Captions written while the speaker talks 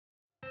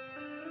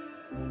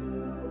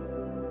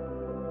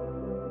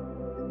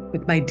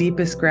With my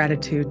deepest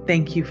gratitude,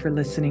 thank you for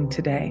listening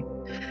today.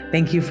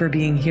 Thank you for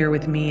being here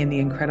with me and the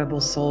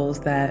incredible souls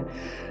that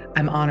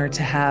I'm honored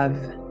to have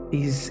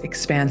these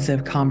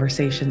expansive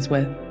conversations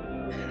with.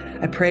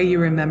 I pray you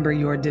remember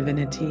your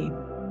divinity.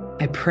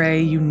 I pray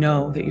you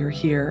know that you're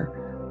here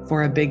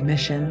for a big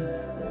mission.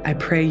 I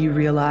pray you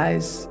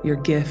realize your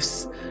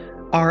gifts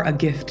are a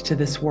gift to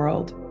this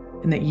world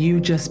and that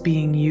you just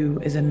being you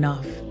is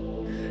enough.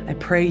 I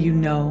pray you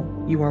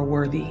know you are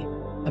worthy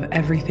of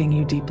everything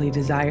you deeply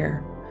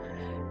desire,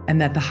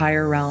 and that the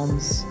higher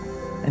realms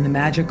and the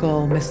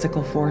magical,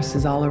 mystical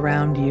forces all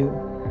around you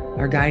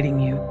are guiding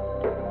you.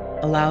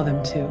 Allow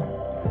them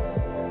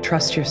to.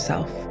 Trust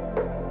yourself.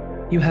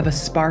 You have a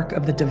spark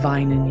of the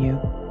divine in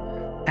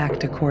you.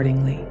 Act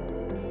accordingly.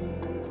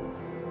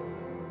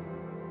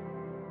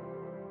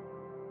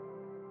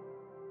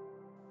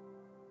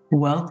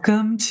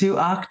 Welcome to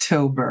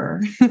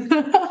October.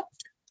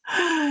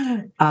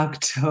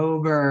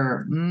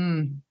 October,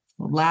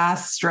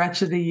 last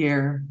stretch of the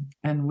year,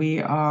 and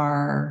we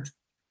are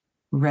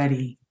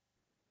ready.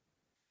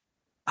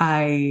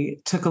 I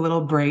took a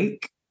little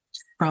break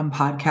from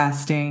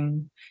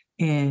podcasting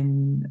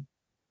in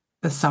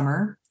the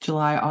summer,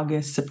 July,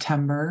 August,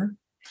 September.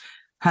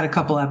 Had a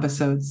couple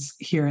episodes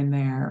here and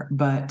there,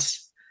 but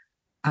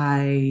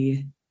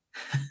I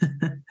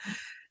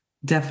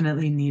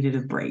definitely needed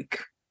a break.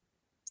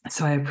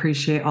 So I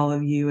appreciate all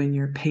of you and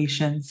your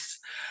patience,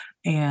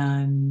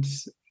 and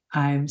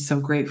I'm so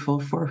grateful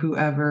for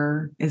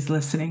whoever is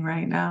listening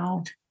right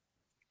now.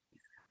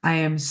 I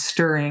am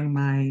stirring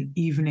my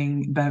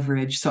evening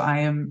beverage. So I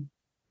am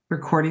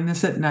recording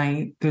this at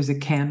night. There's a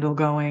candle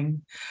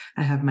going.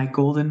 I have my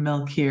golden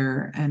milk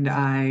here, and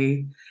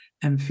I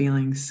am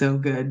feeling so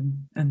good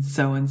and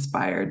so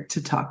inspired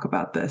to talk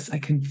about this. I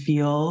can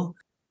feel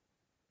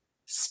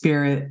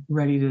spirit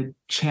ready to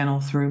channel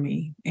through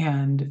me.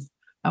 And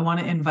I want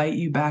to invite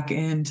you back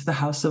into the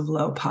House of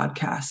Low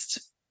podcast.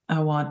 I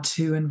want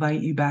to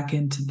invite you back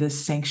into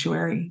this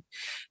sanctuary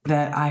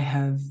that I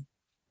have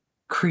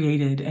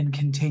created and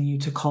continue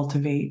to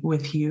cultivate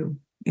with you.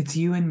 It's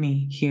you and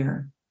me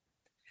here.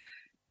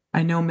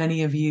 I know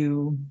many of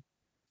you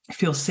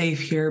feel safe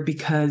here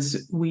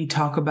because we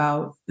talk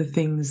about the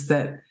things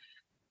that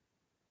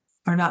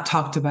are not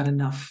talked about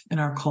enough in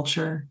our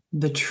culture,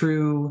 the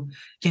true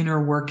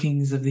inner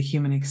workings of the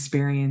human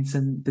experience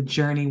and the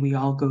journey we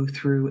all go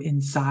through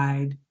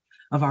inside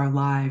of our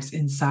lives,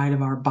 inside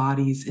of our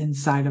bodies,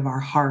 inside of our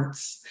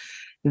hearts,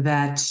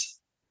 that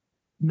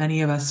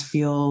many of us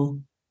feel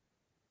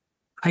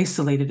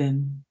isolated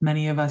in.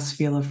 Many of us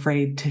feel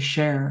afraid to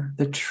share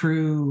the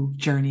true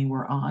journey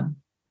we're on.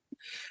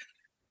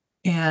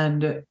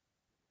 And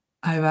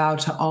I vow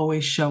to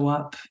always show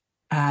up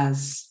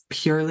as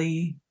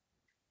purely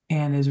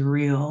and as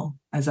real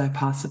as I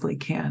possibly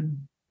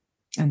can.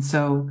 And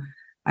so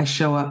I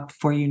show up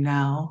for you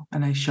now,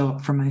 and I show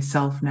up for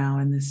myself now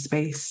in this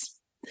space.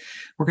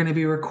 We're going to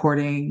be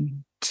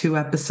recording 2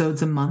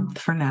 episodes a month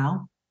for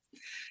now.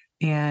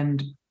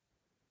 And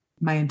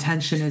my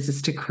intention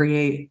is to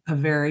create a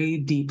very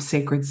deep,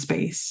 sacred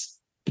space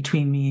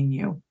between me and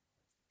you.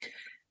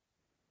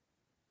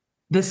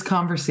 This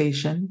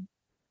conversation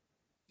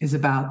is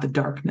about the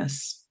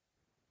darkness.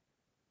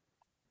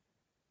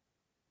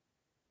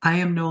 I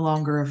am no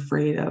longer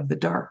afraid of the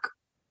dark.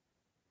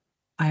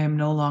 I am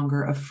no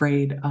longer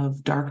afraid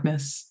of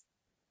darkness.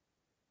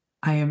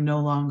 I am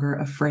no longer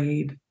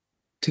afraid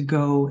to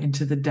go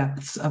into the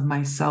depths of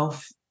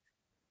myself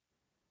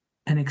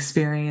and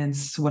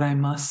experience what I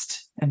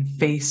must and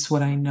face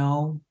what I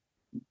know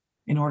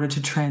in order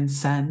to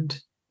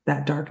transcend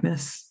that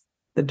darkness,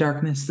 the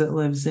darkness that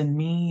lives in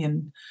me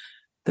and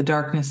the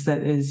darkness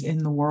that is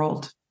in the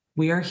world.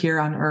 We are here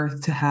on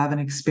earth to have an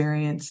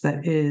experience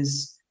that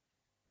is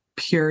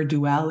pure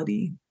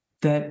duality,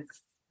 that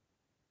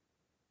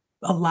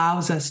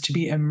allows us to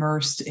be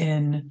immersed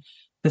in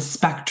the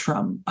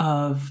spectrum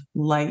of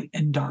light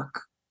and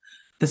dark,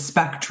 the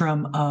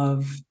spectrum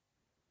of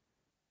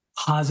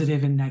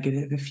positive and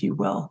negative, if you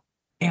will.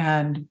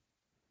 And,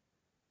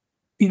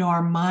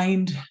 our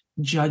mind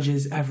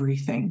judges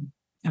everything,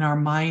 and our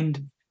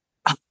mind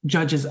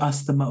judges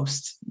us the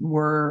most.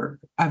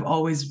 I've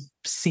always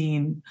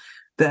seen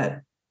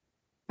that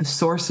the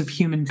source of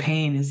human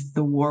pain is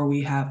the war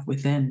we have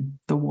within,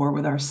 the war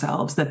with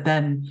ourselves, that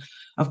then,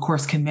 of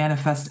course, can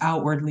manifest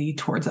outwardly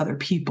towards other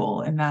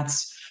people. And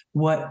that's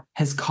what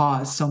has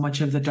caused so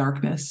much of the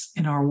darkness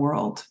in our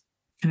world.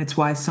 And it's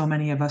why so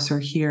many of us are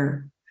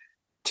here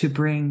to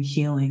bring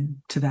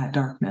healing to that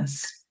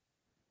darkness.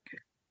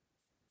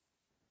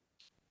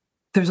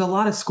 There's a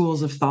lot of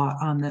schools of thought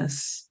on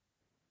this,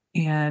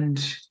 and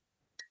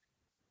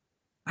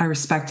I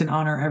respect and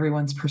honor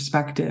everyone's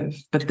perspective,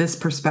 but this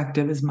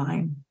perspective is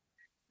mine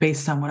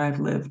based on what I've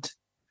lived.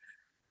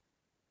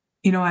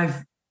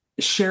 I've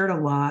shared a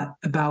lot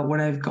about what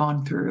I've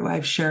gone through.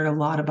 I've shared a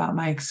lot about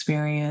my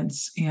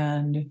experience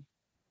and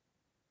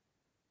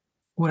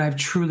what I've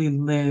truly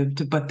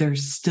lived, but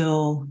there's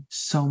still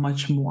so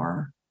much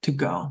more to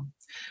go.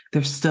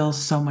 There's still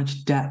so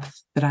much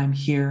depth that I'm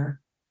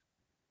here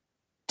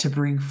to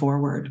bring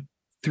forward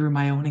through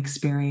my own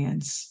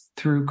experience,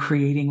 through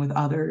creating with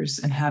others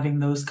and having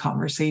those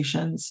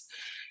conversations.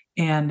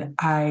 And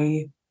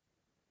I've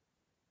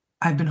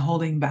been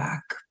holding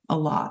back a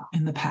lot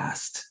in the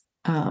past,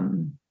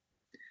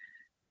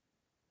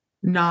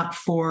 not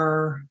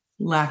for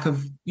lack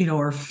of,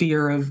 or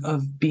fear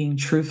of being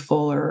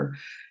truthful or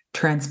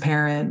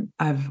transparent.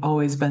 I've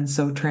always been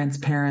so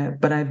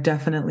transparent, but I've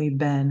definitely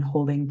been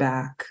holding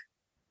back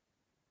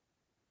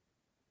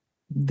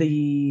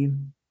the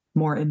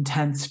more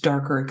intense,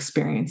 darker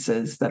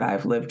experiences that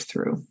I've lived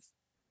through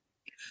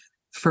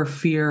for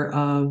fear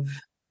of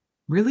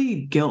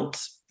really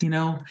guilt.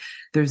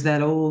 There's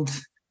that old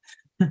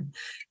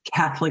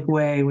Catholic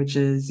way, which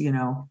is,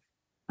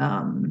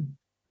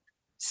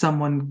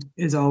 someone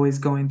is always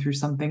going through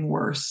something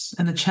worse.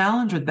 And the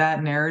challenge with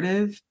that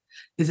narrative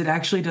is it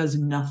actually does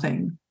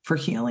nothing for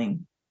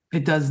healing.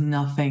 It does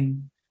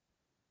nothing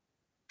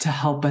to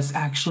help us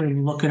actually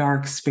look at our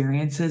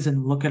experiences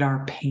and look at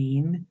our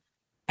pain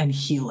and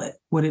heal it.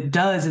 What it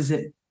does is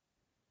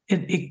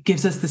it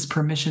gives us this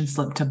permission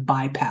slip to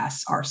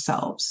bypass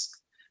ourselves.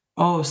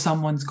 Oh,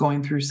 someone's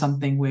going through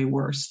something way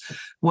worse.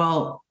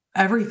 Well,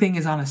 everything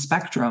is on a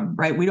spectrum,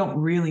 right? We don't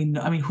really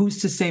know. I mean,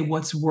 who's to say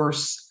what's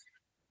worse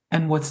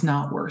and what's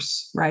not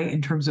worse, right?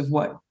 In terms of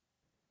what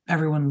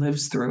everyone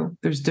lives through.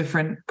 There's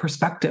different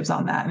perspectives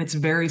on that, and it's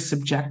very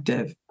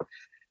subjective.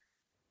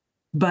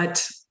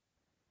 But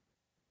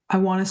I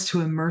want us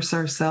to immerse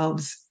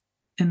ourselves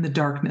in the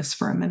darkness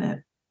for a minute.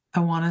 I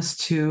want us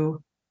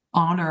to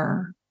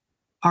honor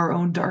our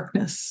own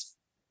darkness.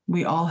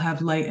 We all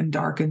have light and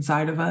dark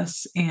inside of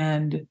us.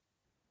 And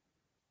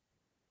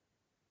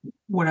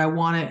what I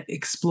want to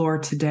explore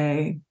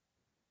today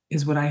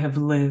is what I have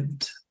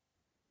lived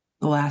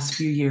the last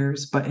few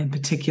years, but in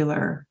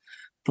particular,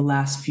 the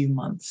last few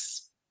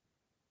months.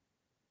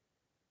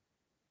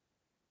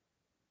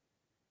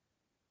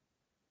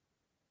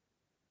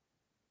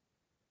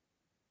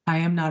 I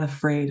am not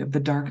afraid of the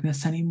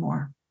darkness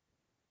anymore.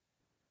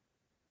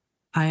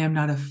 I am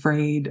not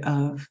afraid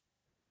of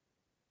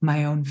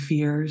my own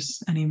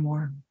fears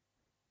anymore.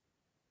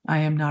 I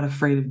am not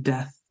afraid of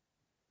death.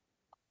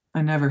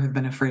 I never have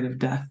been afraid of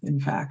death, in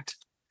fact,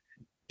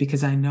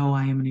 because I know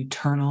I am an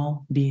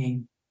eternal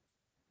being.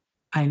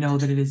 I know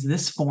that it is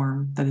this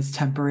form that is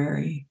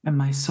temporary and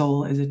my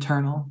soul is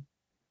eternal.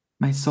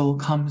 My soul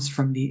comes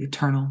from the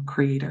eternal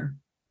Creator.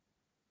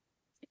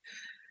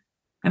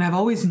 And I've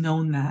always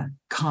known that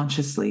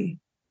consciously,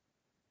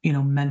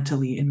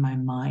 mentally in my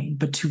mind,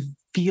 but to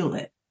feel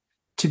it,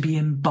 to be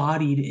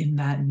embodied in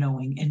that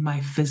knowing in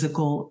my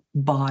physical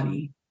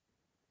body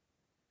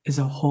is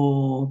a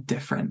whole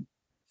different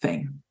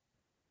thing.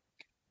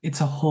 It's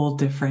a whole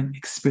different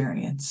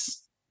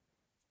experience.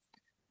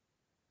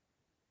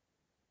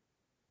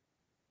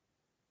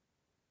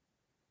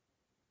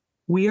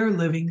 We are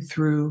living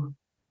through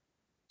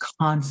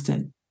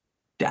constant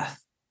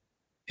death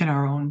in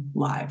our own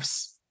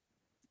lives,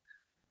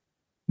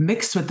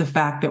 mixed with the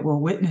fact that we're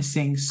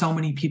witnessing so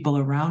many people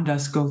around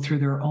us go through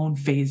their own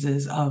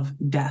phases of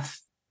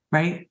death,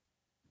 right?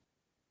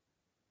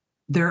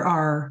 There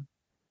are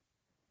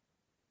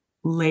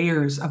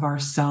layers of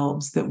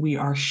ourselves that we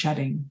are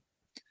shedding.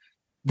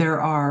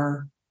 There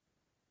are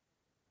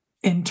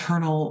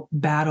internal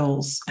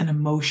battles and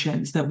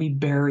emotions that we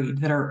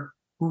buried that are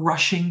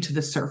rushing to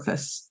the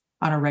surface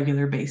on a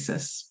regular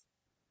basis.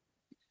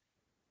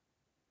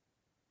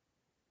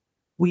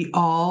 We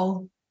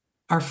all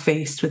are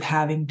faced with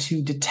having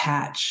to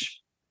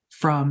detach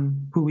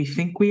from who we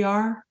think we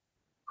are,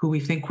 who we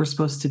think we're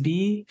supposed to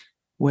be,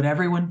 what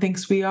everyone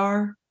thinks we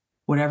are,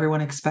 what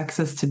everyone expects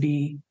us to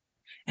be.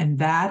 And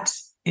that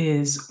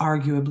is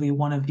arguably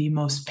one of the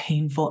most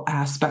painful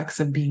aspects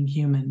of being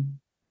human.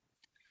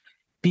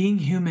 Being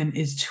human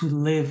is to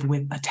live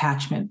with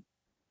attachment,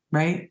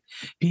 right?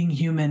 Being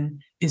human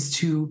is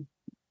to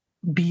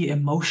be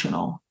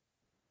emotional.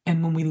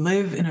 And when we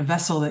live in a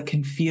vessel that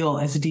can feel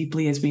as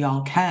deeply as we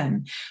all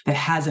can, that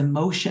has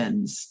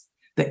emotions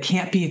that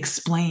can't be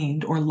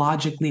explained or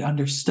logically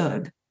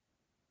understood,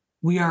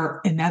 we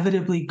are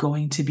inevitably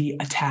going to be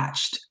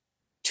attached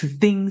to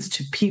things,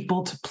 to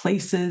people, to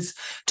places,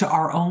 to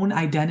our own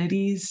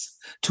identities,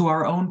 to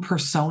our own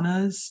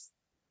personas,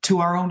 to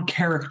our own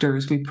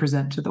characters we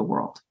present to the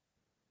world.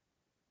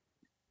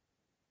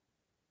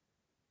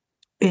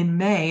 In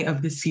May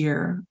of this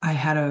year, I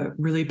had a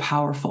really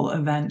powerful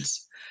event.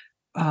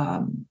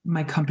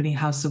 My company,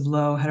 House of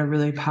Low, had a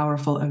really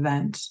powerful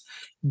event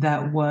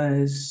that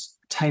was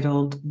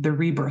titled The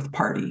Rebirth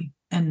Party.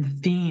 And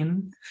the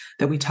theme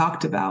that we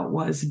talked about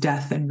was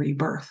death and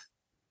rebirth.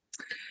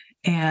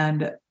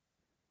 And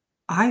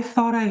I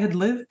thought I had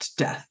lived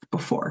death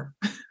before.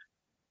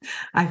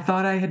 I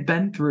thought I had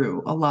been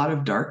through a lot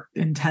of dark,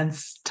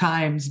 intense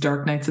times,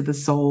 dark nights of the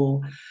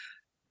soul,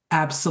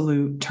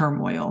 absolute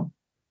turmoil.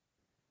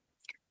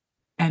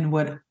 And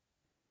what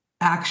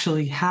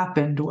actually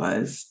happened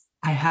was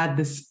I had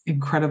this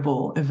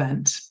incredible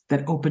event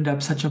that opened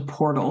up such a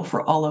portal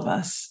for all of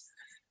us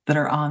that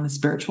are on the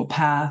spiritual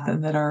path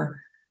and that are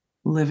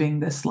living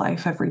this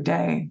life every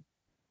day.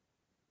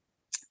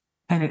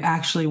 And it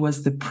actually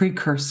was the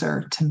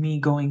precursor to me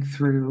going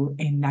through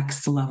a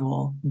next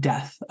level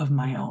death of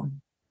my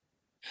own,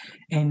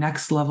 a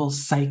next level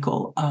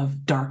cycle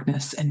of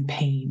darkness and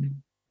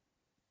pain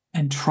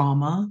and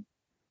trauma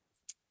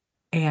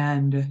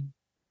and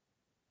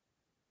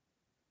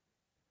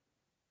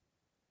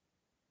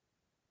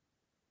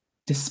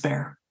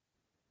despair.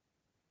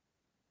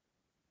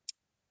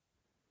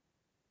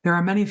 There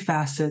are many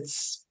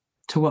facets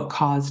to what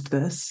caused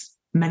this.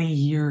 Many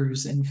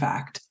years, in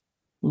fact,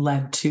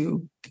 led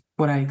to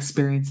what I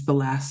experienced the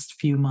last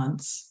few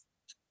months.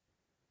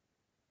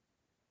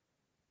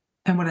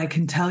 And what I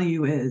can tell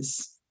you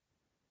is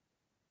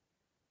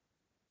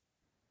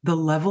the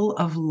level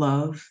of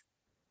love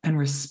and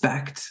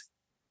respect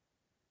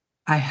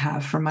I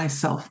have for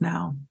myself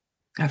now,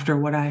 after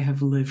what I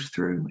have lived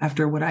through,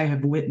 after what I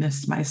have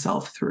witnessed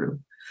myself through,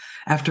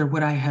 after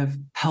what I have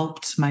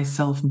helped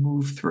myself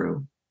move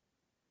through,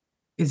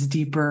 is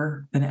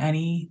deeper than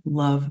any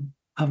love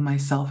of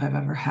myself I've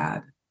ever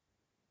had.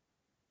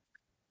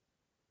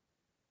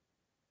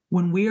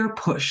 When we are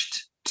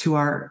pushed to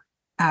our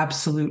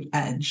absolute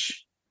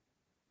edge,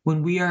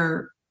 when we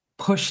are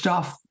pushed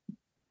off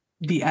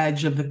the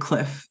edge of the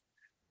cliff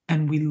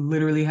and we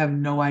literally have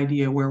no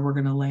idea where we're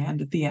going to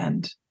land at the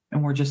end,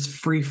 and we're just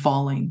free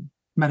falling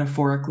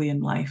metaphorically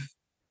in life,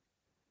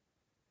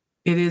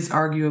 it is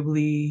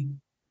arguably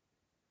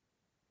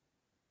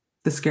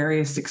the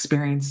scariest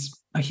experience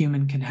a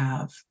human can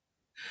have.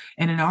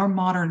 And in our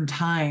modern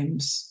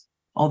times,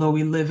 although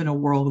we live in a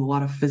world with a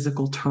lot of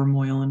physical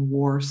turmoil and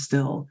war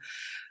still,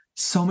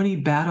 so many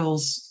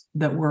battles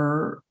that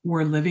we're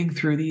living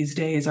through these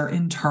days are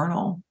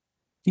internal.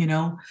 You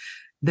know,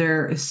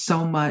 there is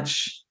so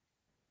much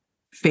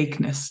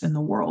fakeness in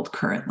the world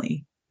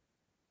currently.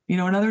 You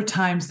know, in other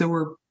times there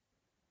were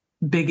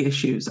big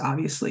issues,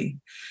 obviously,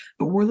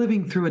 but we're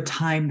living through a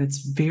time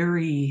that's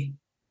very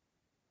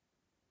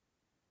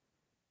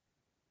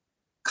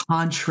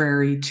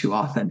contrary to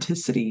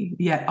authenticity,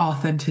 yet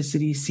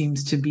authenticity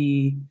seems to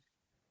be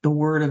the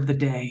word of the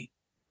day.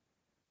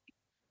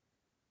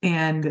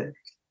 And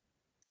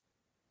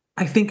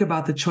I think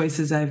about the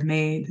choices I've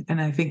made, and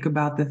I think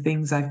about the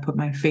things I've put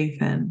my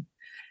faith in,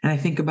 and I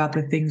think about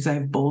the things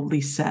I've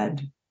boldly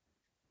said.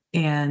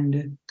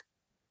 And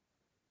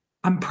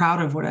I'm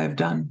proud of what I've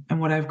done and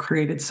what I've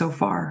created so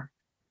far.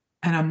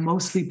 And I'm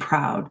mostly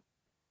proud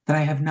that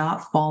I have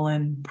not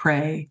fallen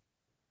prey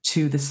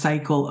to the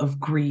cycle of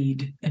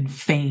greed and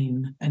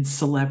fame and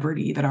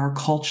celebrity that our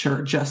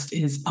culture just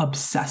is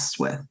obsessed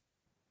with.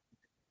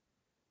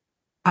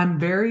 I'm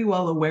very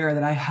well aware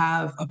that I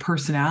have a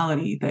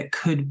personality that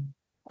could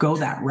go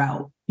that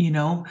route. You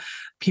know,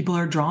 people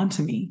are drawn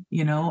to me.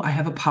 You know, I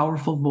have a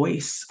powerful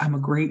voice. I'm a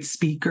great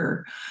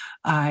speaker.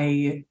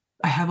 I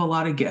have a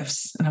lot of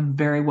gifts, and I'm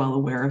very well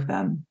aware of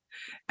them.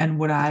 And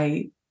what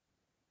I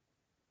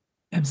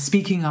am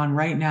speaking on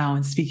right now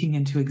and speaking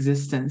into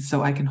existence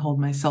so I can hold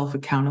myself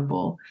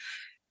accountable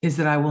is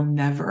that I will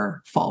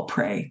never fall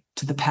prey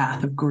to the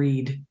path of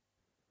greed.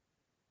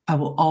 I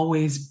will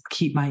always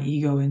keep my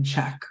ego in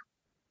check.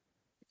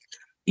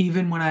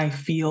 Even when I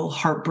feel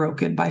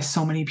heartbroken by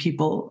so many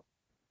people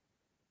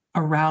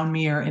around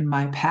me or in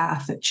my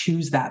path that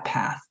choose that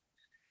path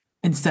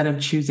instead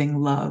of choosing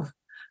love,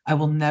 I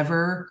will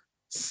never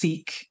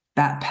seek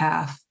that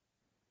path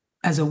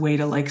as a way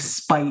to like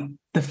spite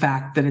the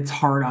fact that it's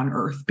hard on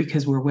earth,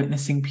 because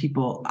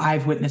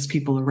I've witnessed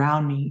people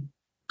around me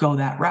go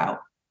that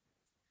route.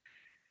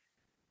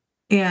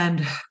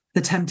 And the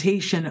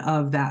temptation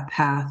of that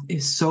path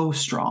is so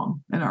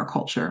strong in our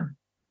culture.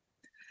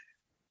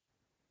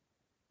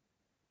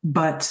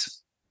 But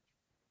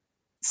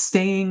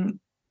staying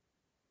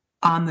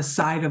on the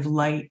side of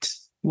light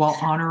while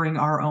honoring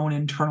our own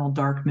internal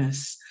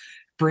darkness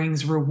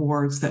brings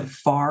rewards that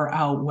far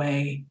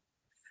outweigh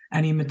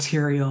any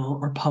material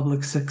or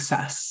public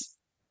success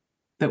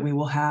that we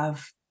will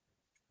have.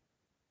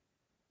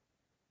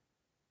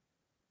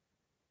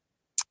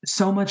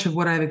 So much of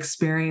what I've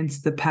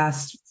experienced the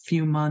past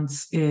few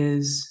months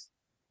is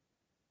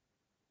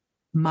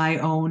my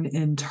own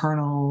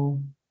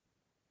internal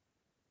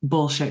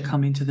bullshit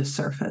coming to the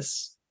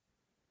surface.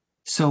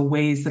 So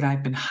ways that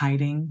I've been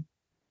hiding,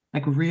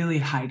 like really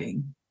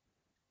hiding.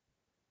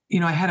 You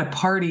know, I had a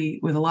party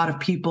with a lot of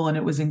people and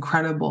it was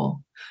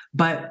incredible,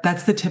 but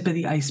that's the tip of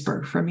the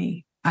iceberg for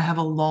me. I have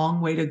a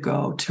long way to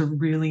go to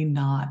really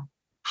not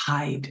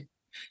hide.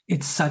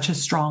 It's such a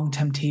strong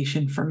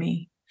temptation for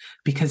me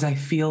because I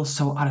feel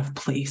so out of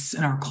place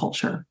in our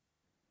culture.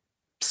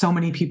 So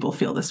many people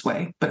feel this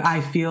way, but I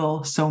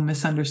feel so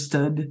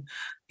misunderstood,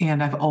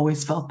 and I've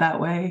always felt that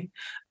way.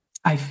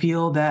 I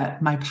feel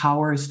that my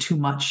power is too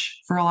much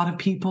for a lot of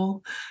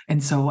people.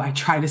 And so I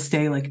try to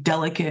stay like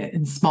delicate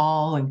and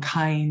small and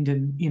kind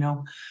and, you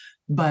know,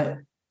 but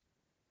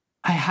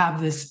I have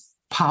this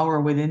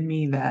power within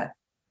me that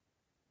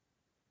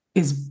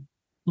is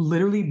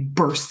literally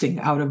bursting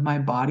out of my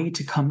body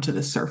to come to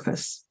the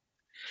surface.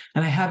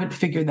 And I haven't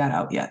figured that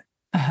out yet.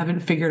 I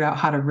haven't figured out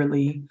how to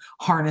really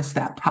harness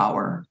that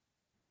power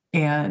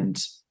and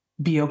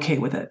be okay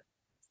with it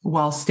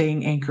while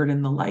staying anchored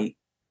in the light.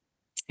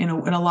 In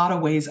a lot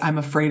of ways, I'm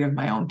afraid of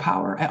my own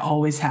power. I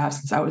always have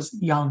since I was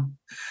young.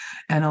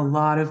 And a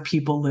lot of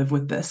people live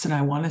with this. And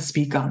I want to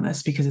speak on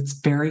this because it's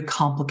very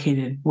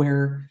complicated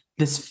where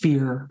this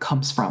fear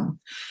comes from.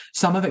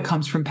 Some of it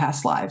comes from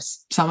past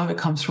lives. Some of it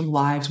comes from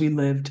lives we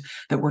lived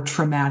that were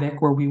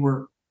traumatic, where we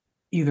were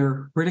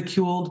either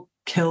ridiculed,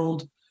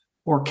 killed,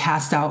 or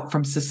cast out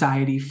from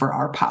society for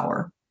our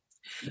power.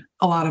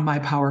 A lot of my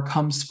power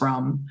comes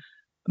from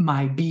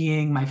my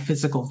being, my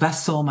physical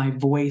vessel, my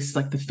voice,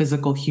 like the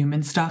physical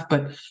human stuff.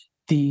 But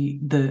the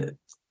the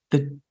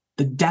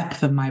the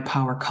depth of my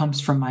power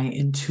comes from my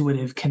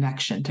intuitive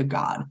connection to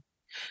God,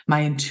 my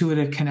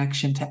intuitive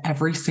connection to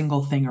every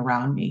single thing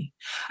around me.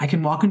 I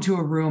can walk into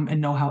a room and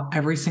know how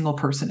every single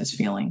person is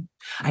feeling.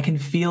 I can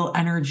feel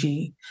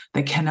energy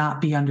that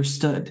cannot be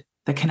understood,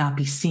 that cannot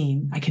be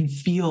seen. I can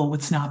feel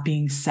what's not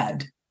being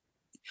said.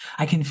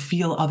 I can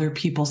feel other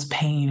people's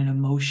pain and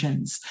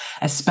emotions,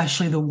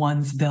 especially the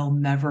ones they'll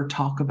never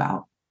talk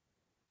about.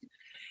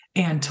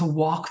 And to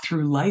walk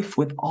through life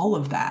with all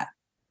of that,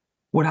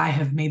 what I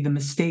have made the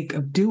mistake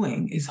of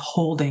doing is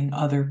holding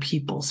other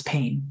people's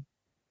pain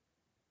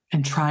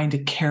and trying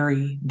to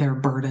carry their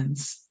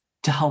burdens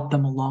to help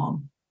them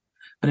along.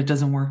 But it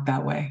doesn't work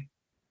that way.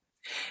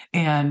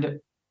 And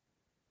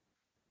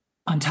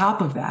on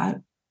top of that,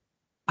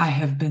 I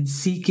have been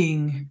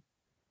seeking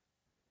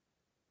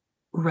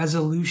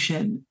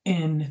resolution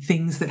in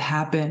things that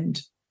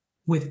happened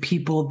with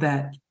people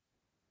that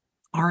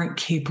aren't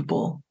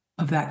capable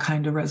of that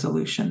kind of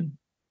resolution.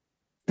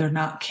 They're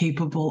not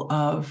capable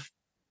of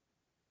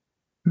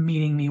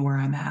meeting me where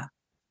I'm at.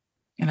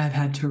 And I've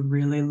had to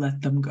really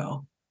let them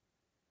go.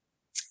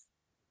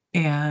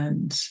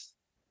 And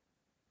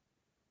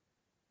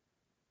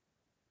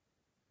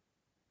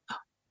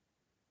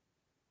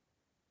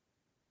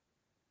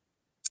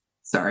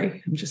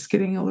sorry, I'm just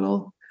getting a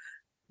little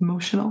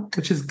emotional,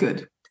 which is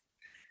good.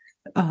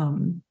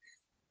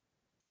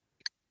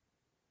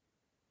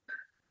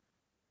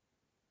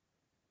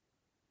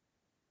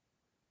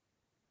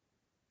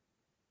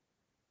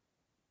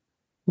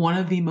 One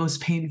of the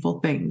most painful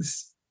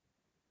things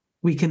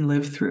we can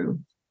live through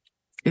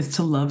is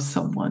to love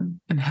someone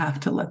and have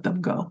to let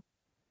them go,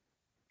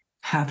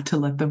 have to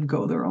let them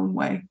go their own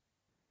way,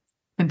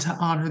 and to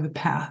honor the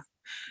path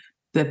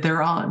that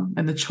they're on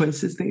and the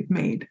choices they've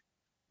made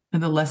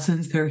and the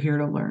lessons they're here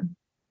to learn.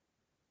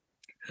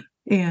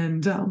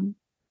 And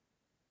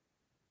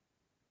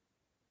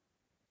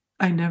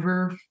I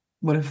never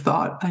would have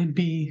thought I'd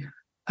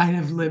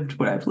have lived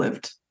what I've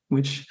lived,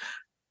 which,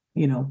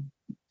 I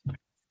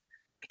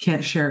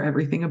can't share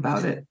everything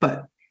about it,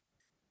 but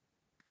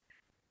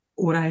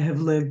what I have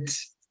lived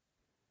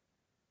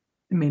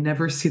may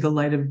never see the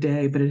light of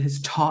day, but it has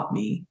taught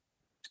me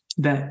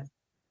that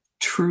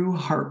true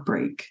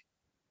heartbreak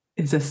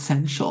is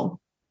essential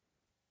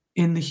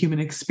in the human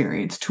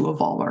experience to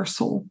evolve our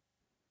soul.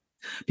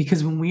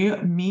 Because when we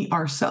meet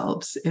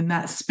ourselves in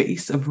that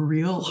space of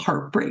real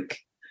heartbreak,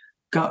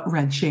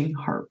 gut-wrenching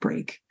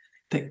heartbreak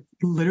that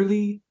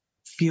literally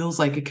feels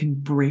like it can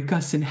break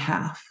us in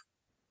half,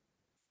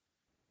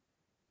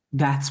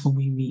 that's when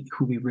we meet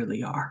who we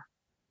really are.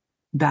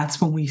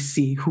 That's when we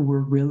see who we're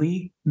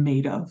really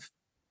made of.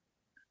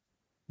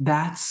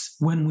 That's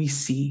when we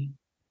see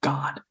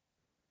God.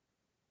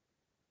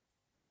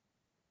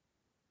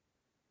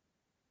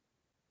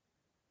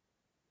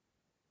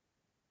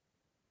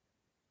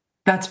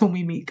 That's when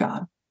we meet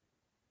God.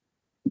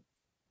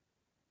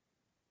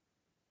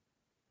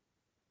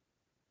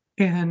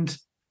 And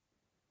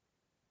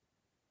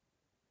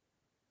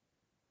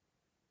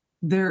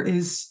there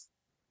is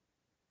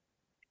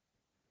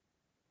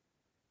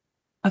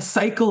a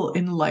cycle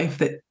in life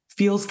that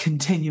feels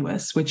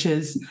continuous, which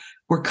is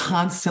we're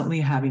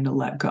constantly having to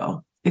let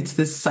go. It's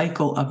this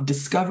cycle of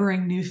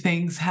discovering new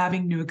things,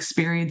 having new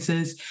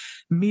experiences,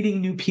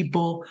 meeting new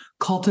people,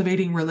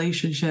 cultivating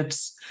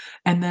relationships,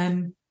 and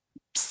then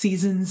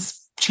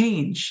seasons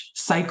change,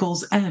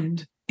 cycles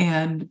end,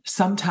 and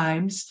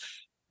sometimes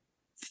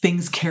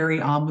things carry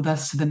on with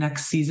us to the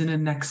next season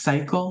and next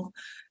cycle.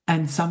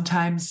 And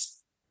sometimes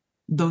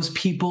those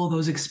people,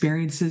 those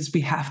experiences,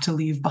 we have to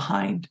leave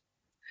behind.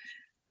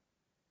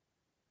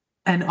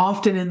 And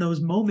often in those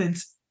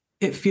moments,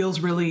 it feels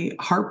really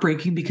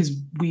heartbreaking because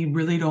we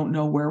really don't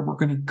know where we're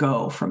going to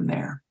go from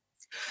there.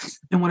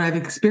 And what I've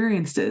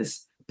experienced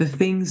is the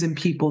things and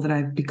people that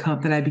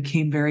I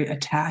became very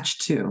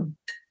attached to,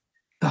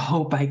 the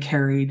hope I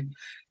carried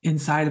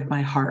inside of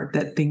my heart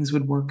that things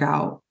would work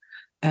out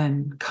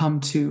and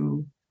come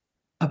to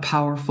a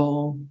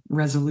powerful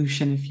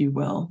resolution, if you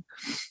will.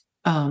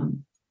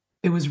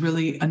 It was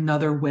really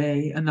another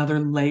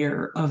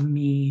layer of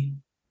me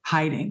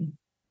hiding.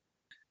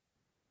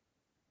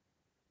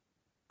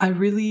 I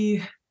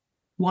really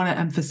want to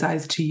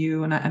emphasize to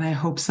you, and I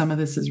hope some of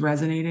this is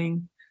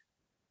resonating.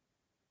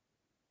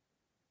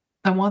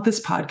 I want this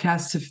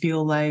podcast to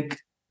feel like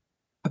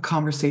a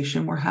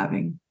conversation we're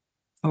having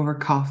over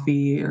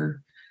coffee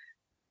or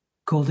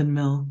golden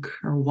milk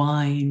or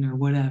wine or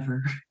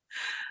whatever.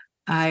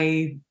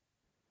 I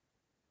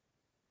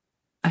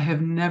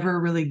have never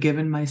really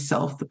given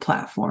myself the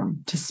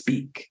platform to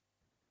speak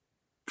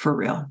for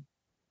real.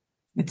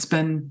 It's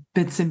been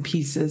bits and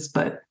pieces,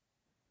 but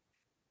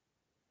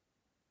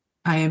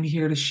I am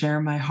here to share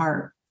my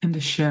heart and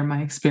to share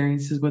my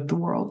experiences with the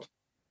world.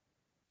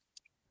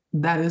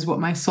 That is what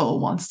my soul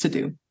wants to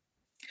do.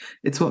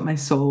 It's what my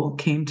soul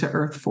came to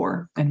earth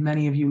for. And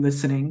many of you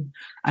listening,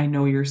 I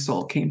know your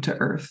soul came to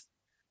earth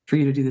for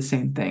you to do the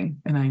same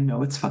thing. And I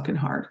know it's fucking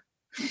hard.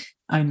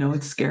 I know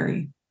it's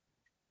scary.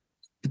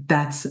 But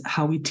that's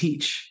how we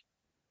teach.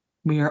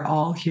 We are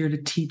all here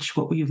to teach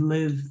what we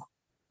live.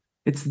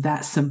 It's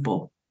that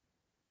simple.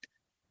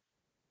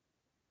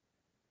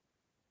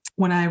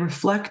 When I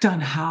reflect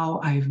on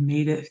how I've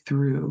made it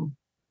through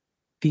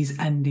these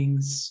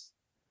endings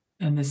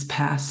and this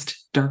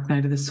past dark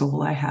night of the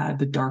soul I had,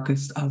 the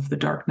darkest of the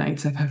dark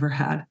nights I've ever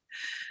had,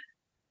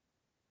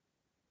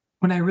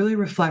 when I really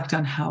reflect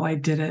on how I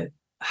did it,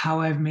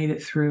 how I've made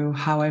it through,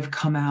 how I've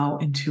come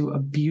out into a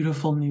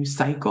beautiful new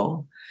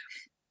cycle,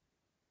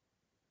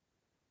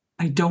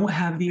 I don't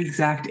have the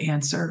exact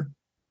answer.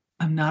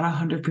 I'm not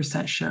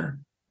 100% sure.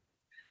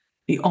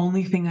 The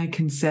only thing I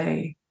can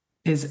say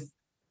is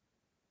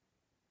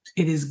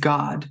it is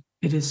God,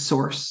 it is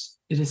source,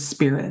 it is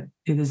spirit,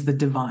 it is the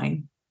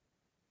divine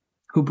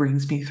who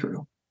brings me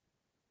through.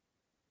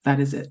 That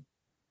is it.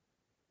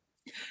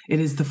 It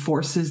is the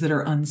forces that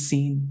are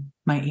unseen,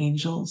 my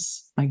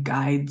angels, my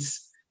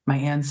guides, my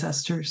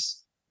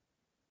ancestors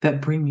that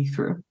bring me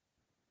through.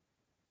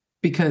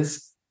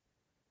 Because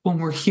when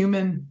we're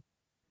human,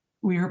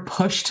 we are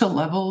pushed to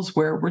levels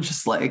where we're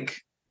just like,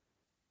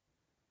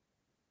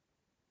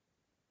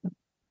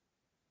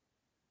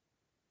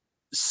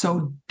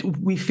 so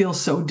we feel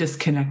so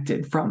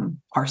disconnected from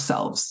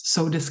ourselves,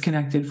 so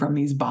disconnected from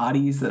these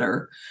bodies that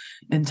are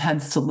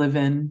intense to live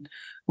in.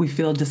 We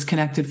feel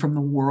disconnected from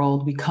the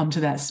world. We come to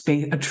that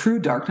space. A true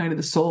dark night of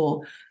the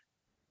soul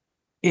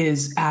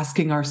is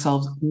asking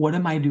ourselves, what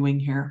am I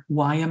doing here?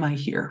 Why am I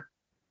here?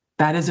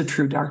 That is a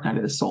true dark night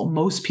of the soul.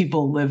 Most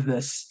people live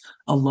this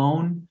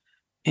alone,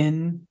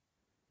 hidden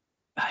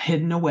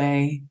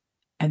away,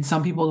 and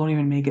some people don't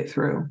even make it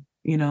through,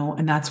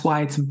 and that's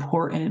why it's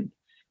important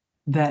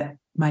that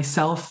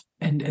myself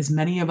and as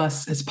many of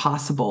us as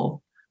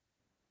possible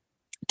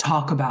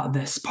talk about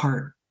this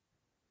part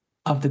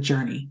of the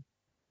journey.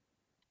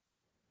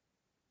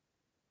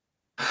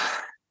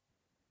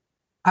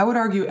 I would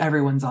argue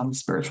everyone's on the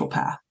spiritual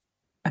path.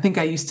 I think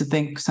I used to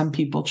think some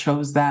people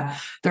chose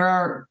that. There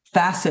are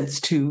facets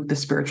to the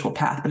spiritual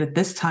path, but at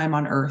this time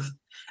on Earth,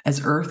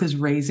 as Earth is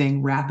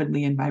raising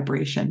rapidly in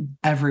vibration,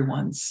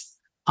 everyone's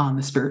on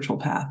the spiritual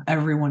path.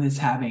 Everyone is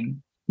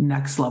having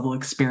next level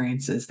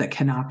experiences that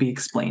cannot be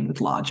explained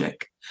with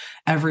logic.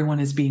 Everyone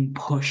is being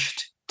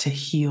pushed to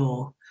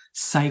heal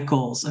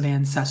cycles of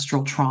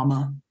ancestral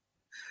trauma.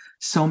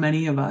 So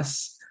many of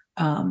us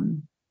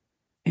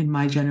in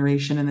my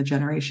generation and the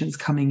generations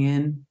coming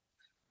in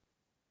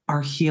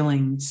are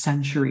healing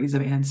centuries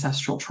of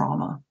ancestral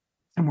trauma.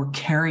 And we're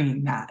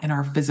carrying that in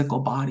our physical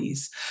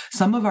bodies.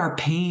 Some of our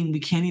pain we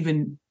can't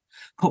even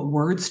put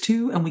words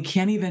to, and we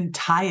can't even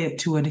tie it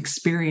to an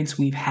experience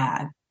we've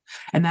had.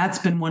 And that's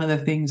been one of the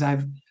things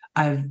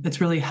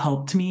that's really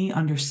helped me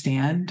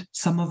understand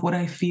some of what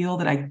I feel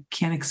that I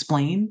can't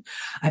explain.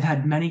 I've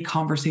had many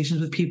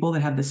conversations with people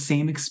that have the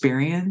same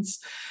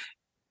experience.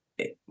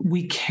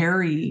 We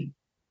carry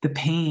the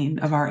pain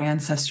of our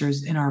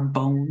ancestors in our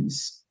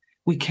bones.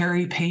 We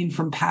carry pain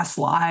from past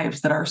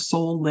lives that our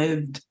soul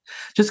lived.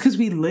 Just because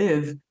we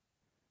live,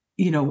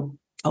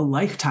 a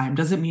lifetime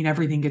doesn't mean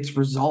everything gets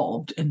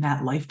resolved in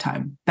that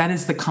lifetime. That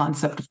is the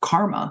concept of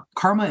karma.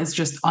 Karma is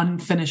just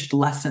unfinished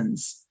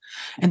lessons.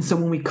 And so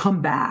when we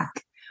come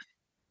back,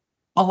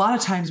 a lot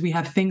of times we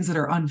have things that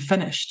are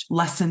unfinished,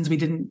 lessons we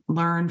didn't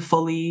learn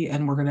fully,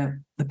 and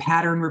the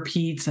pattern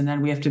repeats, and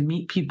then we have to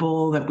meet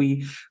people that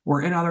we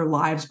were in other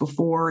lives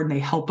before, and they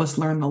help us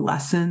learn the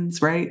lessons,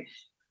 right?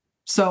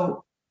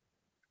 So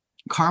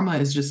karma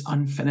is just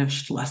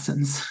unfinished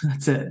lessons.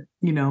 That's it.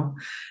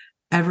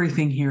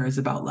 Everything here is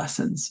about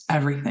lessons,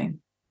 everything.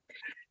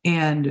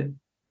 And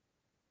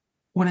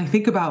when I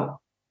think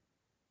about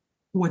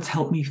what's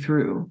helped me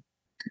through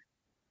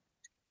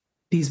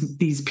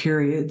these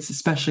periods,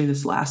 especially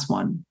this last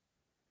one,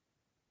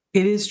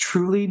 it is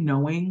truly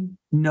knowing,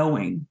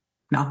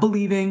 not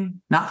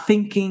believing, not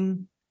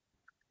thinking,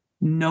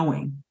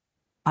 knowing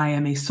I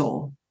am a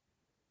soul.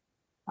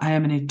 I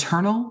am an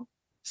eternal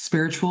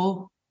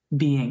spiritual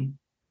being,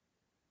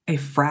 a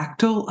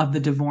fractal of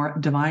the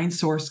divine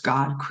source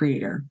God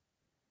creator,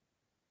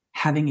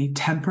 having a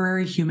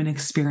temporary human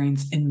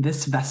experience in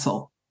this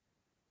vessel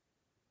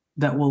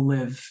that will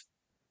live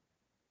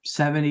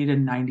 70 to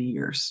 90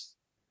 years.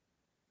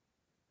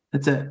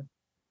 That's it.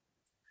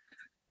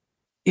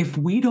 If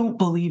we don't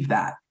believe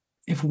that,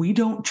 if we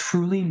don't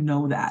truly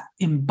know that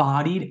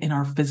embodied in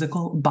our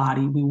physical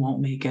body, we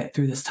won't make it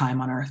through this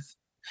time on Earth.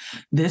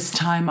 This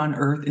time on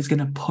Earth is going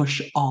to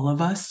push all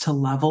of us to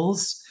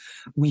levels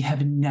we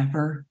have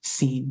never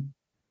seen.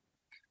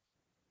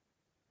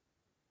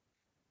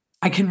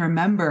 I can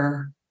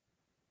remember,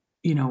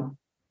 a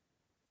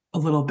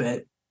little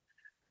bit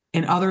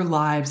In other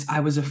lives,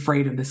 I was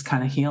afraid of this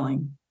kind of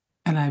healing.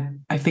 And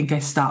I think I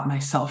stopped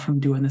myself from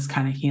doing this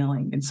kind of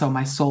healing. And so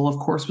my soul, of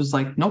course, was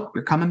like, nope,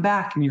 you're coming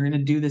back and you're going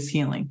to do this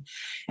healing.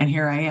 And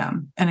here I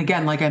am. And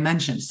again, like I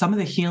mentioned, some of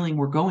the healing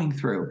we're going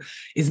through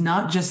is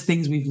not just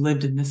things we've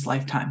lived in this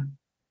lifetime,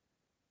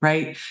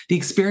 right? The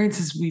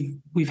experiences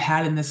we've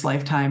had in this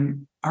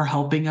lifetime are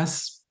helping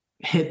us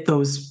hit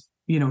those,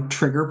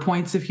 trigger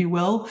points, if you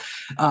will.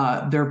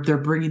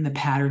 They're bringing the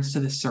patterns to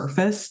the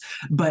surface,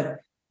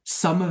 but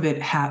some of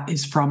it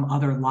is from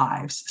other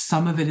lives.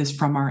 Some of it is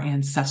from our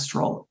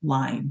ancestral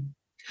line.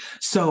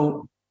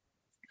 So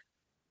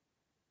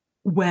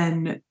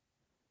when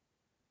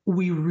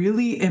we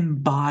really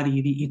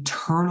embody the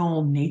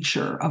eternal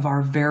nature of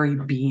our very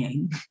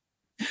being,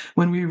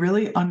 when we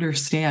really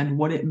understand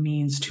what it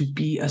means to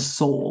be a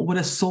soul, what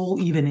a soul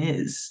even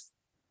is,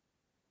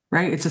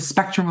 right? It's a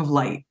spectrum of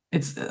light.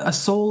 A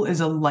soul is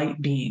a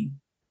light being.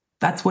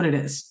 That's what it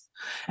is.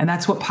 And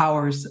that's what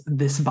powers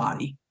this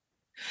body.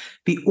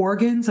 The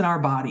organs in our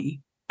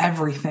body,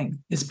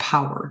 everything is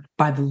powered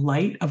by the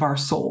light of our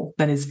soul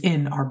that is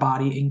in our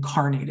body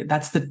incarnated.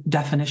 That's the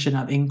definition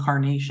of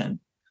incarnation.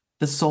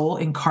 The soul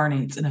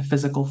incarnates in a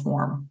physical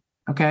form.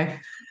 Okay.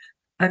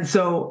 And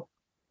so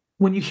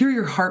when you hear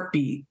your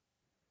heartbeat,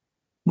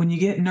 when you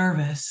get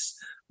nervous,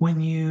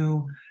 when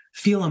you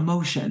feel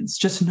emotions,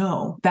 just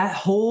know that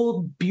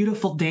whole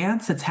beautiful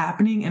dance that's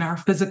happening in our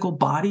physical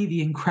body,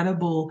 the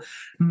incredible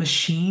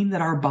machine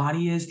that our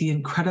body is, the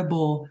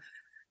incredible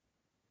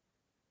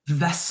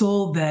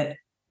vessel that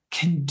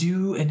can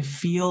do and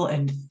feel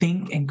and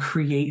think and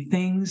create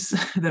things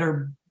that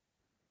are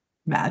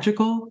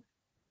magical.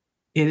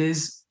 It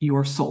is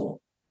your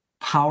soul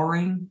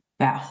powering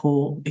that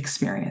whole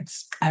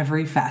experience,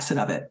 every facet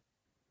of it.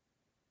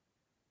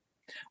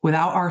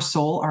 Without our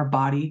soul, our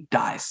body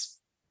dies.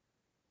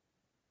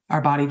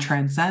 Our body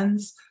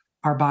transcends,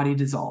 our body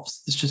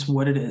dissolves. It's just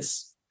what it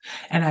is.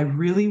 And I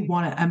really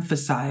want to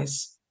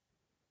emphasize,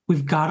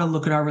 we've got to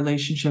look at our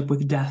relationship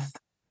with death.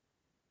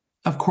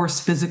 Of course,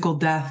 physical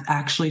death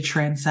actually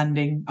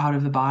transcending out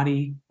of the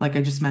body, like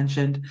I just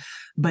mentioned,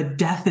 but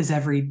death is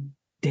every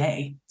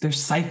day.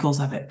 There's cycles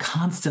of it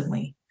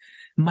constantly,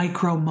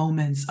 micro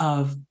moments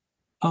of,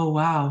 oh,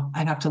 wow,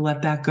 I have to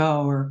let that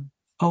go. Or,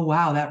 oh,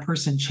 wow, that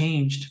person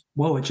changed.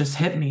 Whoa, it just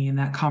hit me in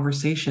that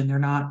conversation. They're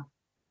not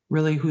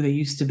really who they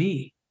used to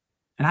be.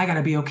 And I got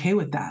to be okay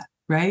with that,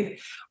 right?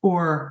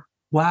 Or,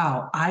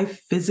 wow, I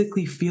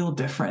physically feel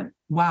different.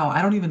 Wow,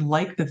 I don't even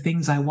like the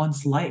things I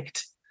once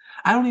liked.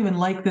 I don't even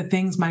like the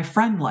things my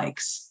friend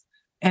likes.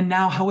 And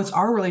now what's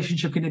our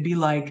relationship going to be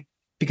like?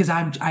 Because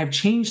I've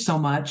changed so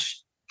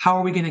much. How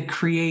are we going to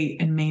create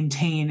and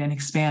maintain and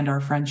expand our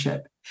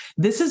friendship?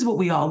 This is what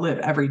we all live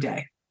every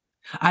day.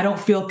 I don't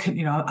feel,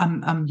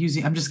 I'm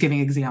just giving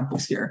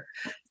examples here.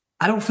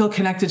 I don't feel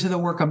connected to the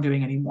work I'm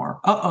doing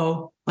anymore.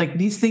 Like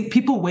these things,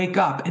 people wake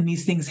up and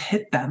these things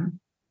hit them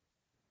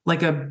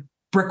like a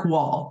brick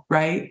wall,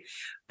 right?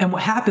 And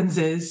what happens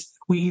is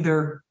we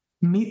either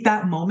meet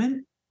that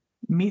moment,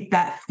 meet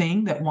that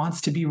thing that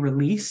wants to be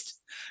released,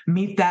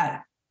 meet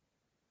that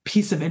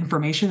piece of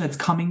information that's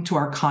coming to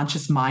our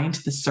conscious mind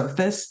to the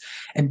surface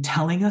and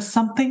telling us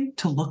something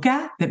to look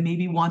at that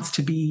maybe wants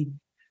to be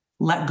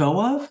let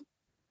go of.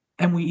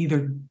 And we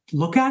either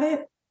look at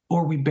it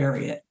or we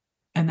bury it.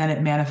 And then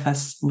it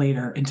manifests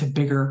later into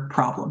bigger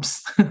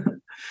problems.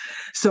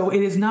 So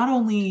it is not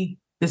only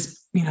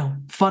this,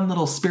 fun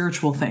little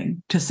spiritual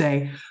thing to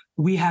say,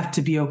 we have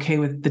to be okay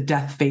with the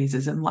death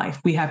phases in life.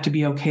 We have to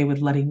be okay with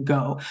letting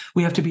go.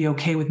 We have to be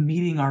okay with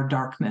meeting our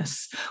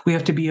darkness. We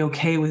have to be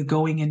okay with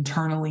going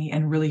internally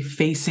and really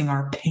facing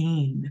our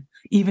pain,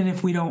 even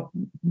if we don't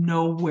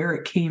know where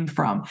it came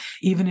from,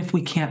 even if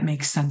we can't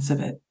make sense of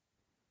it.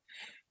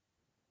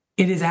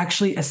 It is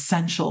actually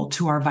essential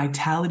to our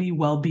vitality,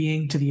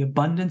 well-being, to the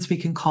abundance we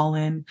can call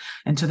in,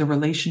 and to the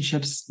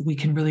relationships we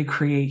can really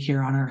create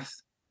here on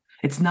earth.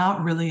 It's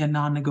not really a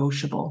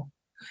non-negotiable.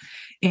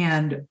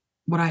 And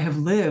what I have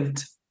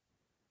lived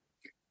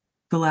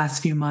the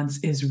last few months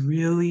is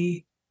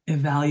really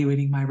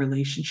evaluating my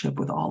relationship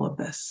with all of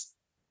this.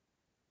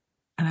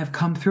 And I've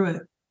come through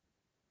it.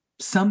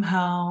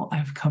 Somehow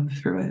I've come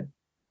through it.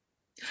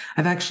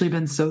 I've actually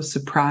been so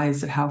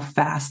surprised at how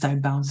fast I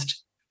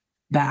bounced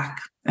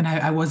back. And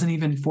I wasn't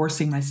even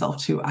forcing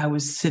myself to. I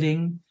was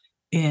sitting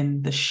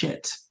in the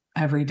shit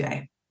every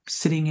day,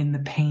 sitting in the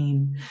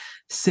pain,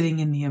 sitting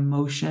in the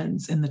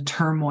emotions, in the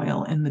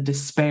turmoil, in the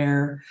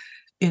despair,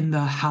 in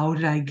the how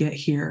did I get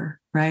here,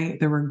 right?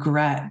 The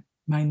regret.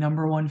 My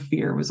number one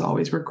fear was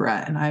always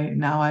regret. And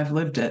now I've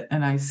lived it.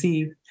 And I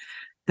see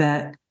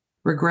that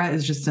regret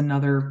is just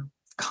another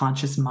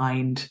conscious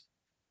mind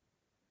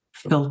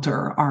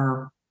filter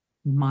our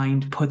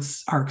mind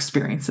puts our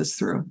experiences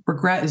through.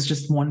 Regret is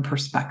just one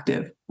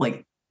perspective.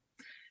 Like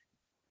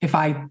if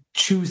I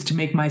choose to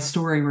make my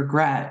story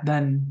regret,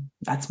 then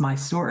that's my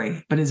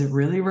story. But is it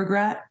really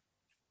regret?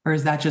 Or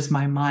is that just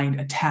my mind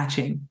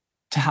attaching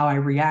to how I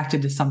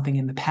reacted to something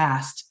in the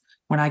past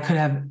when I could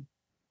have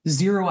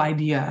zero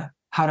idea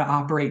how to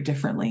operate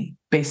differently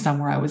based on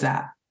where I was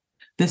at?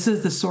 This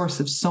is the source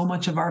of so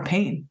much of our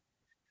pain.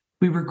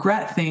 We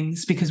regret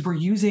things because we're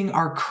using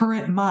our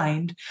current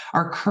mind,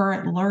 our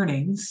current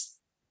learnings,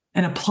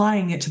 and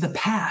applying it to the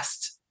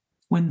past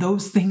when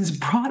those things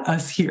brought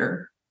us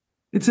here.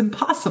 It's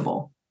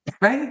impossible,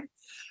 right?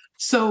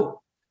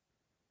 So,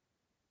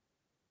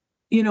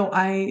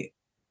 I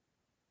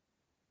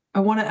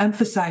want to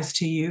emphasize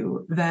to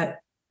you that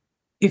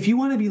if you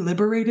want to be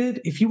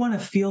liberated, if you want to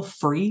feel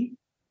free,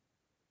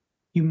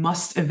 you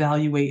must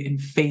evaluate and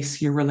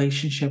face your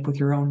relationship with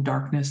your own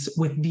darkness,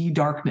 with the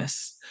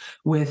darkness,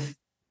 with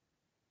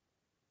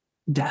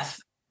death.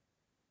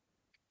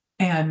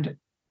 And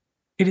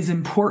it is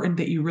important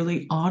that you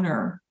really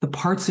honor the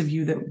parts of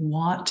you that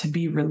want to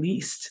be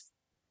released,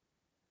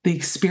 the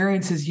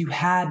experiences you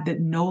had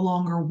that no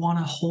longer want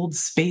to hold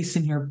space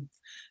in your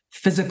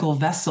physical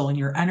vessel, in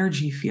your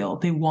energy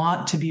field. They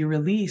want to be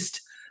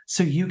released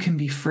so you can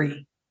be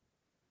free.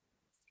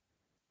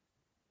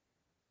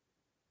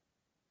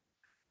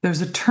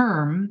 There's a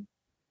term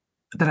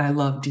that I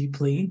love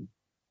deeply,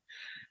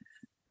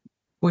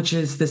 which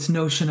is this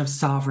notion of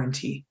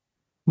sovereignty.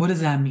 What does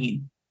that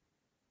mean?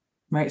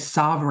 Right?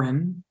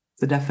 Sovereign,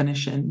 the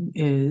definition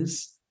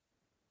is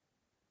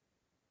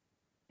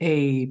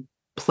a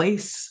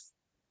place,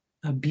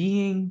 a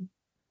being,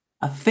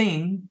 a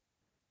thing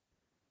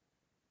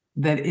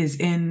that is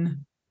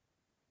in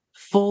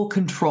full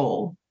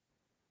control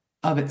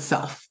of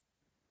itself,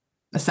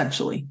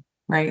 essentially,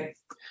 right?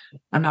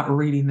 I'm not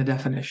reading the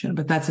definition,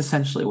 but that's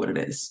essentially what it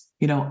is.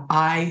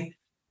 I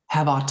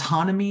have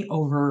autonomy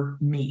over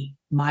me,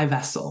 my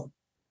vessel.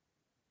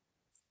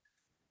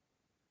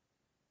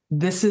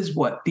 This is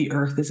what the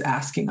earth is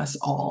asking us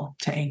all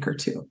to anchor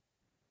to.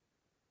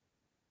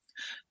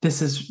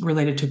 This is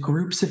related to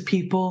groups of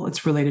people.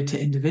 It's related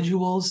to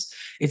individuals.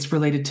 It's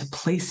related to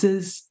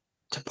places,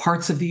 to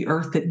parts of the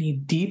earth that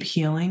need deep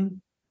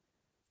healing.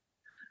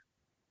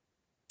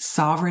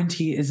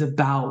 Sovereignty is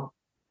about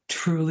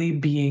truly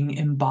being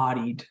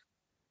embodied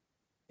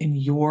in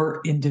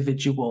your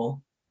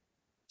individual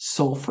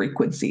soul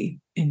frequency,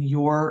 in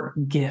your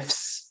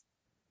gifts,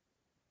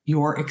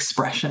 your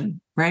expression,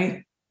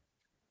 right?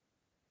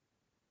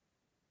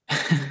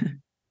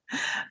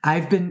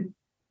 I've been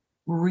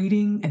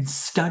reading and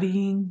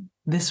studying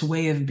this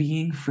way of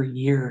being for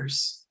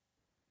years,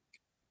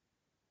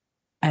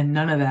 and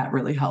none of that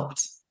really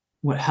helped.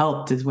 What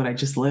helped is what I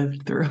just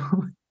lived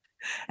through.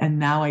 And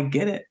now I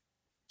get it.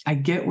 I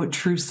get what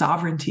true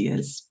sovereignty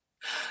is.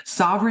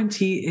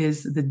 Sovereignty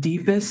is the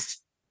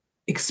deepest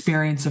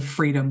experience of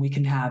freedom we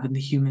can have in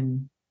the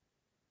human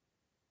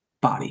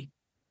body.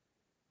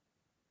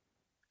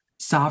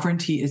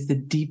 Sovereignty is the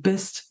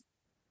deepest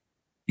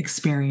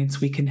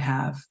experience we can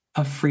have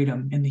of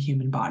freedom in the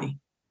human body.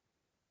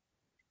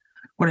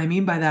 What I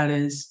mean by that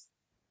is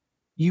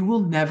you will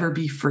never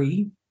be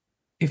free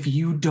if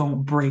you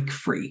don't break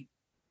free.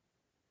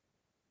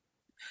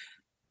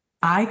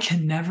 I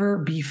can never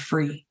be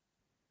free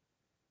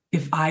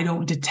if I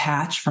don't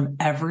detach from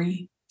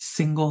every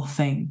single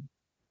thing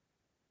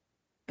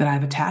that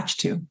I've attached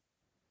to.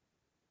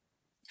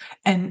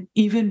 And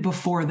even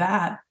before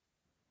that,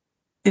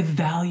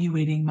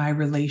 evaluating my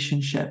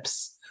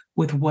relationships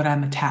with what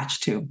I'm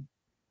attached to.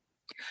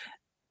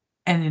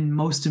 And then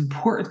most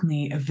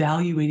importantly,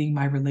 evaluating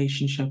my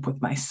relationship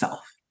with myself.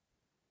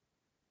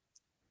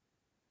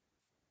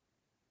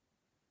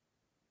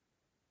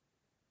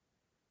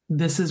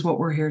 This is what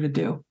we're here to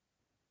do.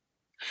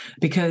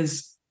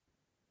 Because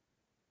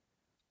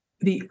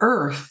the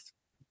earth,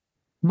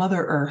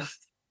 Mother Earth,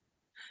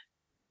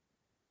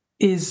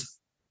 is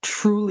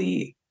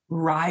truly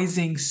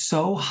rising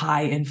so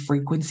high in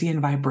frequency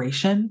and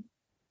vibration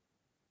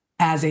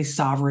as a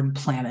sovereign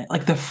planet.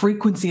 Like the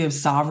frequency of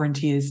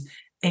sovereignty is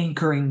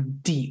anchoring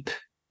deep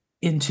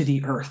into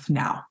the earth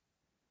now.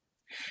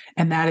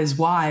 And that is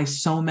why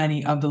so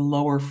many of the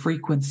lower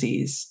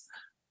frequencies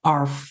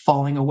are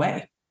falling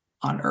away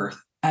on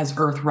earth as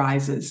earth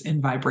rises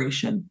in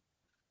vibration,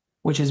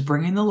 which is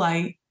bringing the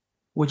light,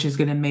 which is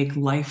going to make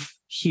life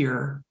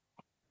here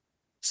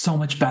so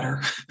much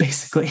better,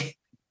 basically.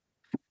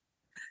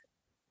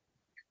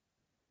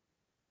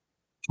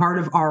 Part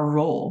of our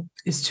role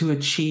is to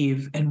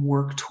achieve and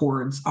work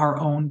towards our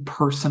own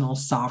personal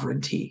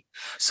sovereignty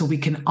so we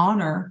can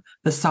honor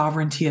the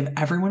sovereignty of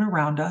everyone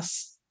around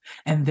us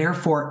and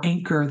therefore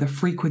anchor the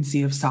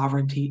frequency of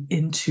sovereignty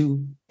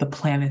into the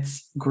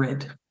planet's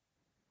grid,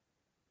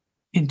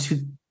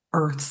 into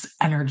Earth's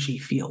energy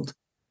field.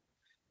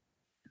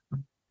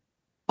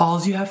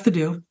 All you have to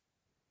do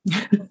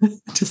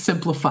to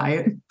simplify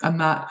it, I'm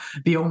not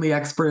the only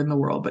expert in the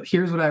world, but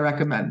here's what I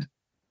recommend.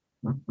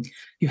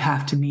 You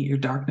have to meet your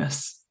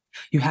darkness.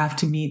 You have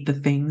to meet the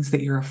things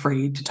that you're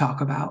afraid to talk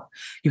about.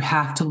 You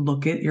have to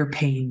look at your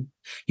pain.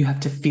 You have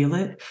to feel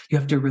it. You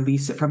have to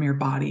release it from your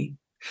body.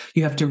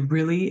 You have to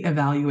really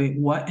evaluate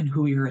what and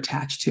who you're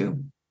attached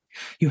to.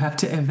 You have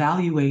to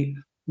evaluate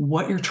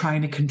what you're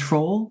trying to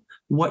control,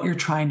 what you're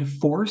trying to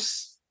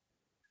force,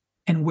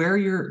 and where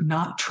you're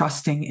not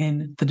trusting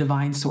in the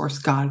divine source,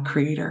 God,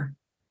 creator,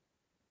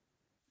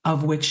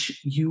 of which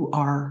you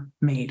are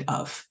made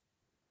of.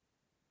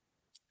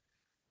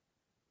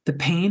 The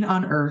pain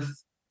on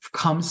earth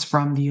comes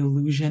from the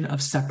illusion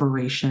of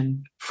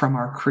separation from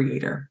our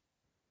Creator.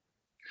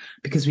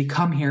 Because we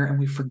come here and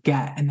we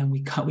forget, and then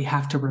we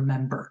have to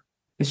remember.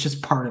 It's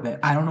just part of it.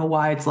 I don't know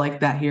why it's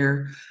like that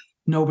here.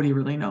 Nobody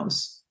really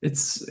knows.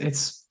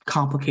 It's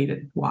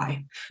complicated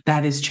why.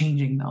 That is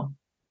changing though.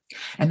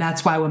 And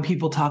that's why when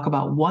people talk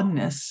about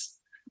oneness,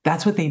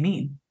 that's what they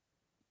mean.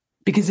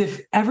 Because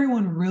if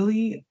everyone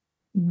really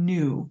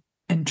knew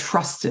and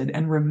trusted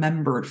and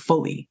remembered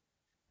fully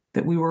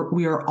that we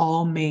are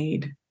all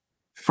made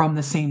from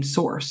the same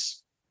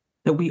source,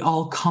 that we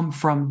all come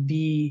from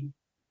the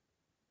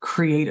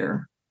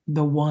Creator,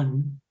 the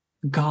one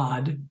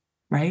God,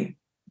 right?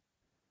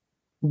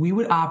 We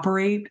would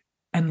operate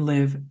and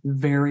live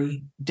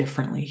very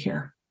differently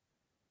here.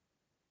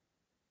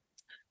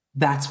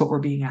 That's what we're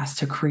being asked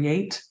to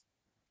create.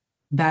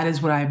 That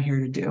is what I'm here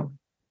to do.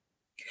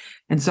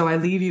 And so I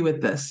leave you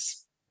with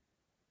this.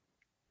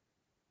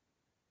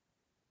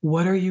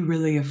 What are you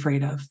really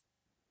afraid of?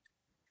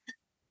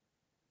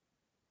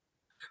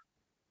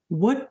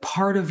 What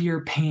part of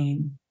your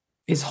pain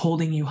is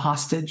holding you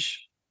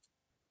hostage?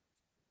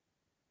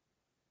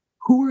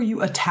 Who are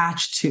you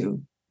attached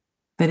to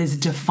that is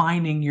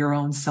defining your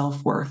own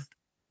self-worth?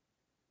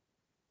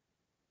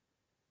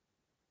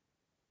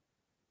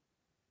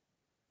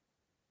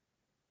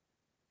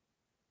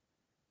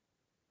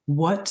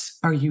 What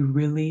are you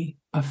really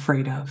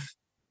afraid of?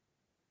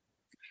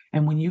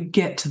 And when you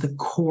get to the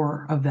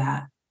core of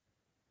that,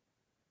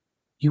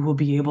 you will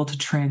be able to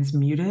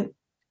transmute it.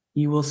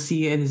 You will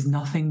see it is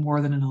nothing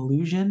more than an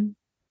illusion,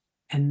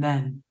 and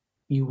then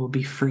you will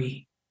be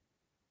free.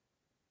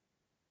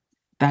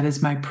 That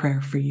is my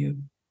prayer for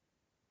you.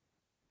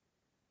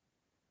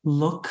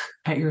 Look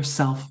at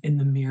yourself in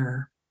the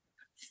mirror.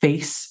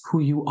 Face who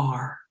you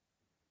are.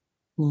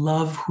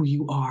 Love who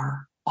you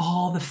are.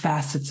 All the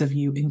facets of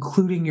you,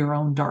 including your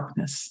own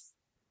darkness.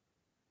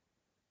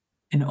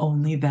 And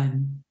only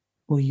then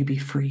will you be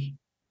free.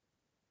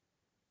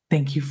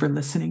 Thank you for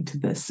listening to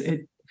this.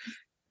 It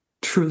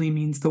truly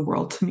means the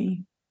world to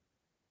me.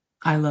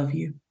 I love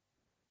you.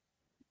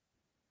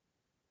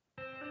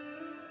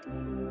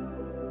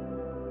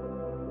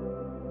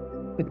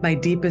 With my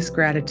deepest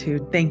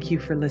gratitude, thank you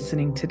for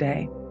listening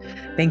today.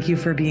 Thank you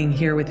for being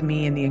here with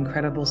me and the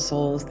incredible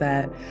souls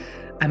that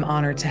I'm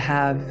honored to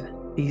have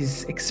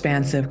these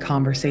expansive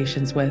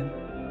conversations with.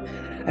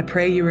 I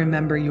pray you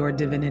remember your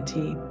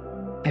divinity.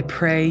 I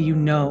pray you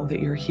know that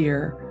you're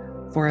here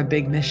for a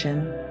big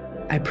mission.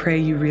 I pray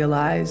you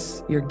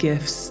realize your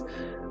gifts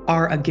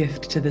are a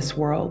gift to this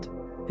world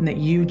and that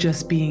you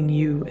just being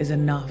you is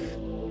enough.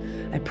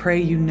 I pray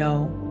you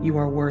know you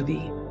are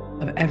worthy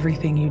of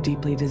everything you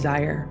deeply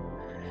desire,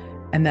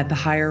 and that the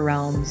higher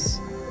realms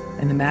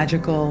and the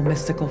magical,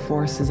 mystical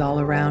forces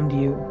all around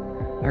you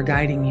are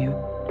guiding you.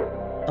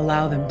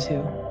 Allow them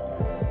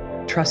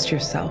to. Trust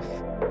yourself.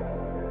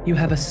 You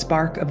have a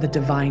spark of the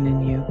divine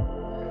in you.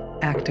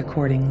 Act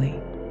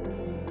accordingly.